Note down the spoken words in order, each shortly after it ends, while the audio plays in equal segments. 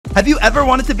Have you ever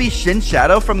wanted to be Shin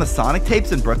Shadow from the Sonic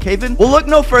tapes in Brookhaven? Well, look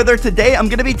no further. Today, I'm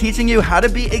going to be teaching you how to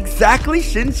be exactly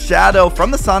Shin Shadow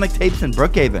from the Sonic tapes in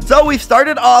Brookhaven. So we've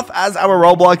started off as our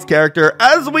Roblox character.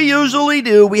 As we usually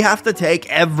do, we have to take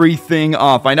everything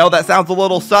off. I know that sounds a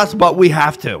little sus, but we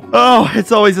have to. Oh,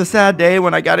 it's always a sad day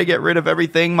when I got to get rid of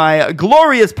everything. My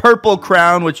glorious purple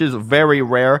crown, which is very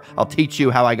rare. I'll teach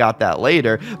you how I got that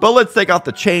later. But let's take off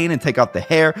the chain and take off the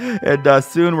hair. And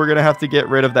soon we're going to have to get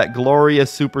rid of that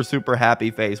glorious super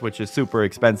happy face, which is super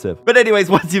expensive. But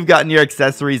anyways, once you've gotten your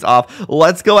accessories off,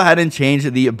 let's go ahead and change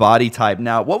the body type.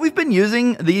 Now, what we've been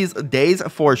using these days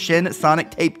for Shin Sonic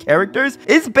tape characters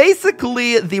is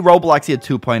basically the Robloxia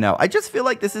 2.0. I just feel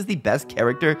like this is the best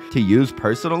character to use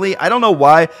personally. I don't know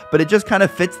why, but it just kind of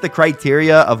fits the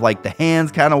criteria of like the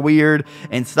hands kind of weird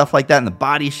and stuff like that, and the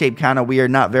body shape kind of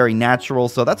weird, not very natural.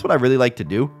 So that's what I really like to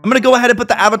do. I'm going to go ahead and put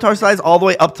the avatar size all the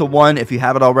way up to 1 if you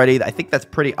have it already. I think that's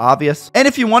pretty obvious. And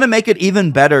if you want to make it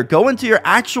even better, go into your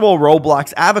actual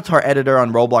Roblox avatar editor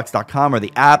on roblox.com or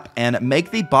the app and make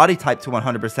the body type to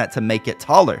 100% to make it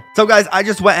taller. So guys, I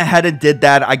just went ahead and did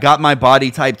that. I got my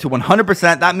body type to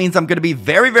 100%. That means I'm going to be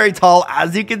very tall,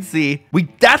 as you can see. We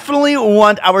definitely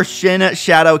want our Shin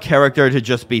Shadow character to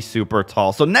just be super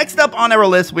tall. So next up on our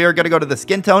list, we are going to go to the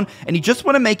skin tone, and you just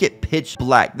want to make it pitch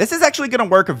black. This is actually going to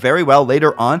work very well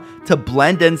later on to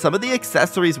blend in some of the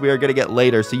accessories we are going to get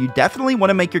later. So you definitely want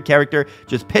to make your character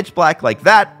just pitch black like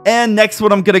that. And next,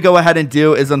 what I'm going to go ahead and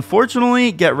do is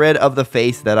unfortunately get rid of the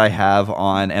face that I have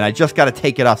on, and I just got to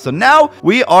take it off. So now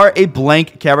we are a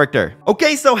blank character.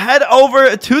 Okay, so head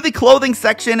over to the clothing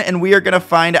section, and we are going to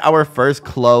find our first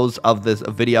clothes of this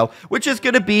video, which is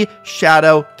going to be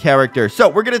Shadow character. So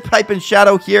we're going to type in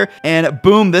Shadow here, and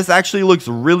boom, this actually looks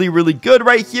really good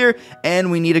right here. And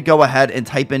we need to go ahead and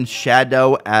type in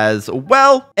Shadow as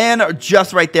well. And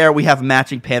just right there, we have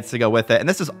matching pants to go with it. And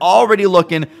this is already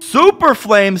looking super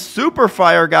flame, super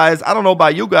fire, guys. I don't know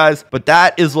about you guys, but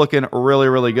that is looking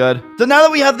really good. So now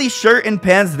that we have the shirt and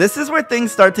pants, this is where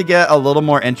things start to get a little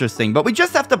more interesting. But we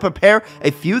just have to prepare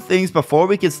a few things before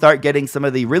we can start getting some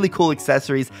of the really cool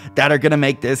accessories that are going to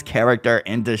make this character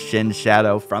into Shin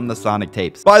Shadow from the Sonic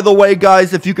tapes. By the way,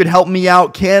 guys, if you could help me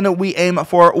out, can we aim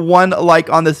for 1 like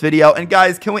on this video? And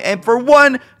guys, can we aim for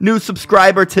 1 new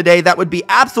subscriber today? That would be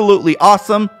absolutely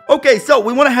awesome. Okay, so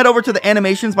we want to head over to the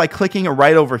animations by clicking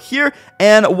right over here.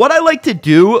 And what I like to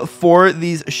do for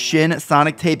these Shin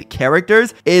Sonic tape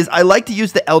characters is I like to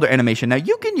use the Elder animation. Now,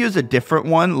 you can use a different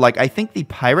one. Like, I think the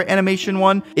Pirate animation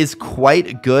one is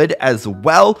quite good as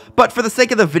well. But for the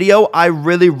sake of the video, I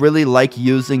really like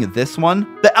using this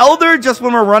one. The Elder, just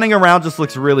when we're running around, just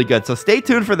looks really good. So stay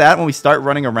tuned for that when we start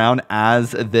running around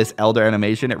as this Elder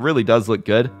animation. It really does look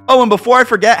good. Oh, and before I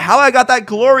forget, how I got that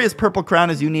glorious purple crown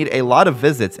is you need a lot of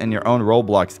visits in your own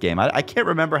Roblox game. I can't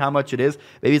remember how much it is.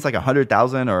 Maybe it's like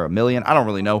 100,000 or 1,000,000. I don't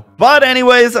really know. But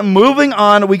anyways, moving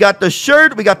on. We got the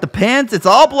shirt. We got the pants. It's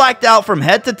all blacked out from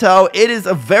head to toe. It is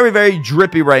a very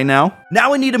drippy right now.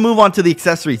 Now we need to move on to the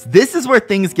accessories. This is where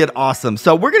things get awesome.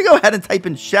 So we're going to go ahead and type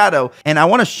in Shadow, and I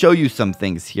want to show you some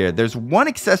things here. There's one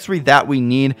accessory that we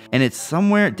need, and it's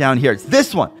somewhere down here. It's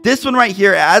this one. This one right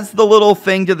here adds the little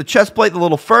thing to the chest plate, the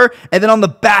little fur, and then on the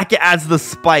back, it adds the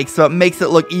spike, so it makes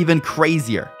it look even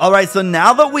crazier. All right, so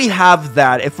now that we have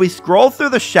that, if we scroll through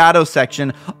the Shadow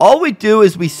section, all we do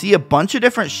is we see a bunch of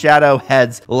different Shadow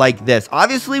heads like this.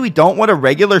 Obviously, we don't want a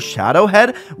regular Shadow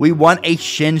head. We want a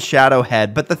Shin Shadow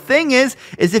head. But the thing is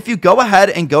if you go ahead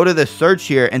and go to the search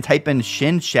here and type in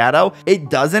Shin Shadow, it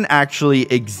doesn't actually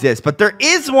exist. But there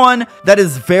is one that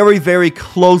is very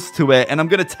close to it, and I'm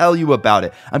going to tell you about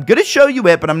it. I'm going to show you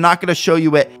it, but I'm not going to show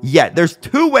you it yet. There's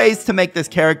 2 ways to make this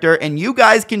character, and you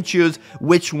guys can choose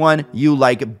which one you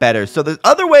like better. So the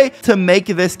other way to make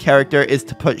this character is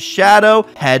to put Shadow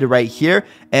head right here.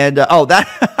 And oh,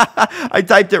 that I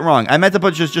typed it wrong. I meant to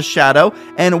put just Shadow.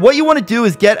 And what you want to do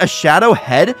is get a Shadow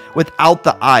head without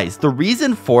the eyes. The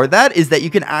reason for that is that you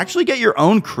can actually get your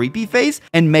own creepy face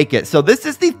and make it. So this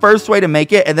is the first way to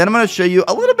make it, and then I'm going to show you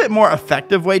a little bit more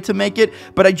effective way to make it.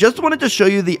 But I just wanted to show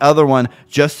you the other one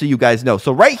just so you guys know.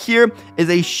 So right here is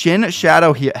a Shin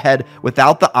Shadow head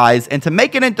without the eyes, and to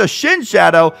make it into Shin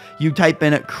Shadow, you type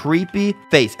in creepy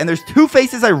face. And there's 2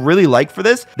 faces I really like for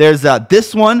this. There's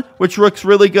this one, which looks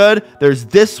really good. There's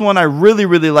this one I really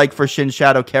like for Shin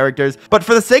Shadow characters. But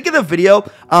for the sake of the video,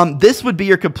 this would be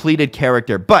your completed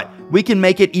character. But we can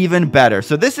make it even better.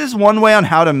 So this is one way on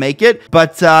how to make it,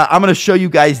 but I'm going to show you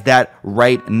guys that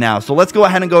right now. So let's go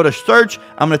ahead and go to search.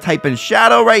 I'm going to type in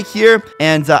shadow right here,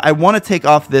 and I want to take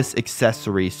off this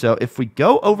accessory. So if we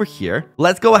go over here,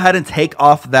 let's go ahead and take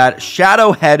off that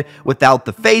shadow head without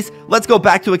the face. Let's go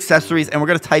back to accessories, and we're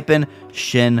going to type in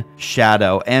Shin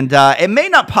Shadow, and it may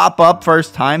not pop up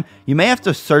first time. You may have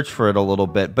to search for it a little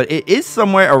bit, but it is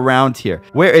somewhere around here.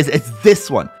 Where is it? It's this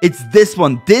one. It's this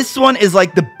one. This one is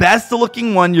like the best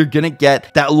looking one you're gonna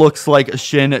get that looks like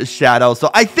Shin Shadow. So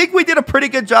I think we did a pretty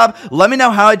good job. Let me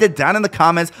know how I did down in the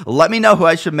comments. Let me know who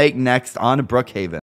I should make next on Brookhaven.